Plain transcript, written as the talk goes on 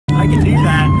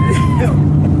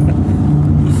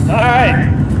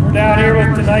down here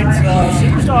with tonight's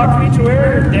Superstock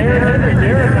feature, Deron Henry.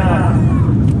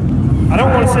 Deron, I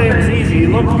don't want to say it was easy. He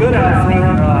looked good out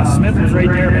front. Smith was right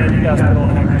there, man. You guys put on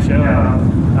a heck of a show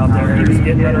out there. He was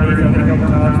getting underneath him a couple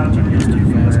times, but you were just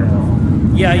too fast off.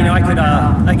 Yeah, you know, I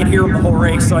could hear him the whole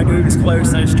race, so I knew he was close,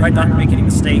 and I just tried not to make any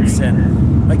mistakes.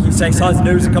 And like you say, saw his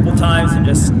nose a couple times and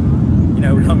just, you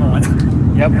know, hung on.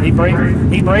 Yep, he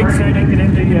brakes so he didn't get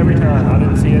into you every time. I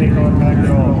didn't see any contact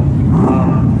at all.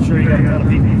 I'm sure you got a ton of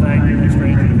people to thank you next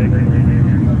race for the victory.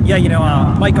 Yeah, you know,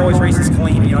 Mike always races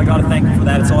clean. You know, I got to thank him for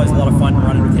that. It's always a lot of fun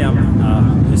running with him,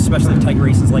 especially tight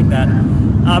races like that.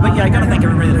 But yeah, I got to thank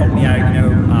everybody that helped me out. You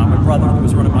know, my brother who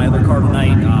was running my other car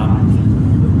tonight,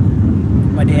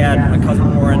 my dad, my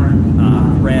cousin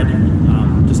Warren, Red,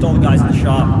 just all the guys in the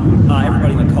shop,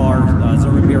 everybody in the car,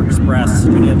 Zerman Beer Express,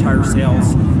 Junia Tire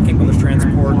Sales, King Brothers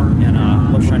Transport, and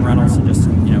Love Shine Reynolds. It just,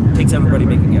 you know, takes everybody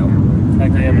to make it go.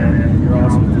 Heck yeah, man. You're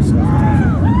awesome.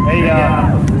 Hey,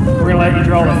 we're going to let you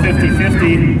draw the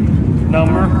 50-50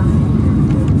 number.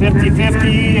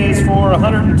 50-50 is for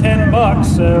 $110,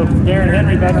 so Deron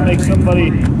Henry about to make somebody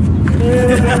rich.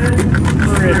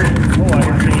 Oh, I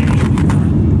hear change.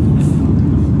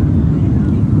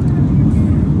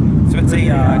 So it's a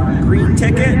green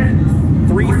ticket,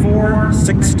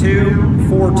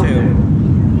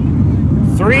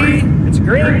 346242. It's a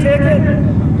green ticket,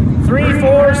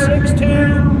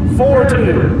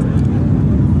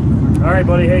 346242. All right,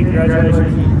 buddy. Hey,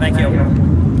 congratulations. Thank you.